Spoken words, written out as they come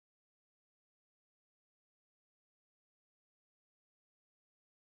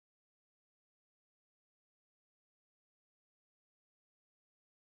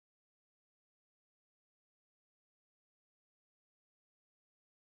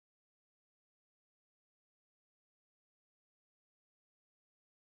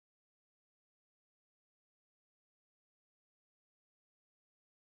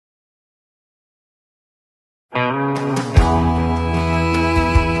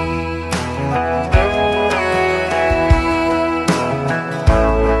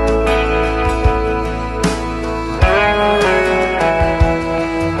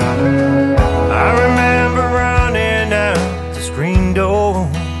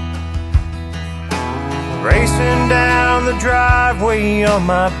Driveway on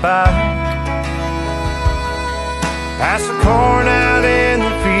my bike, past the corn out in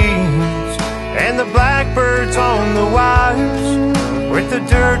the fields and the blackbirds on the wires, with the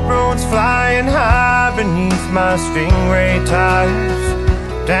dirt roads flying high beneath my stingray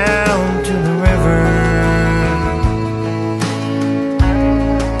tires, down to the river.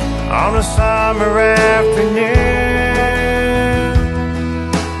 On a summer afternoon,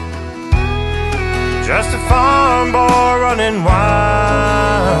 just a farm boy running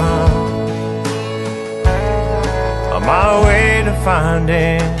wild, on my way to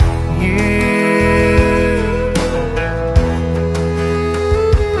finding you.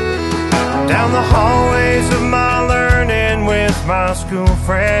 Down the hallways of my learning with my school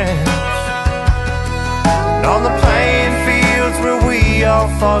friends, and on the playing fields where we all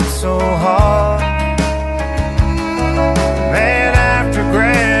fought so hard. Then after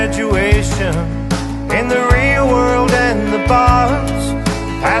graduation, in the real world and the bars,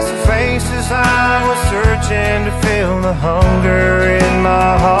 past the faces I was searching to fill the hunger in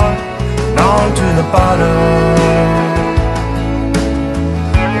my heart, and on to the bottom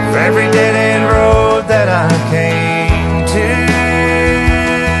of every dead-end road that I came to.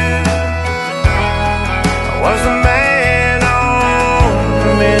 I was a man on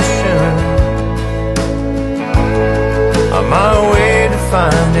a mission, on my way to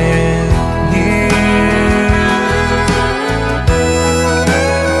finding you.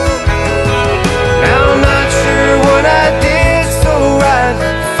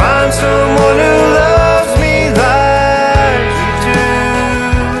 Someone who loves me like you do.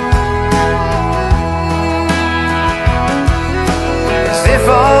 As if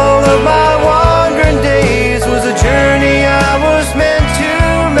all of my wandering days was a journey I was meant to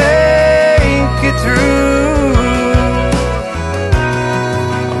make it through,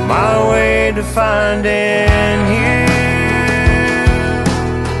 on my way to finding you.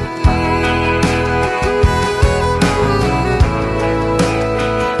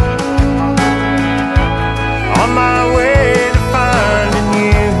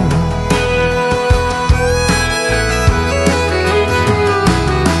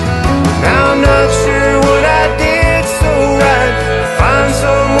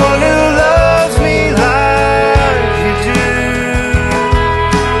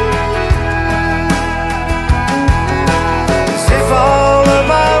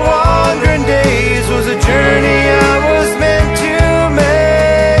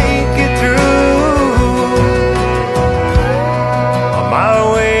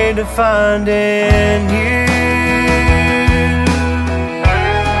 Finding you,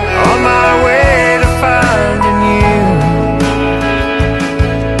 on my way to finding you,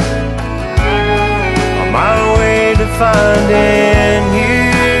 on my way to finding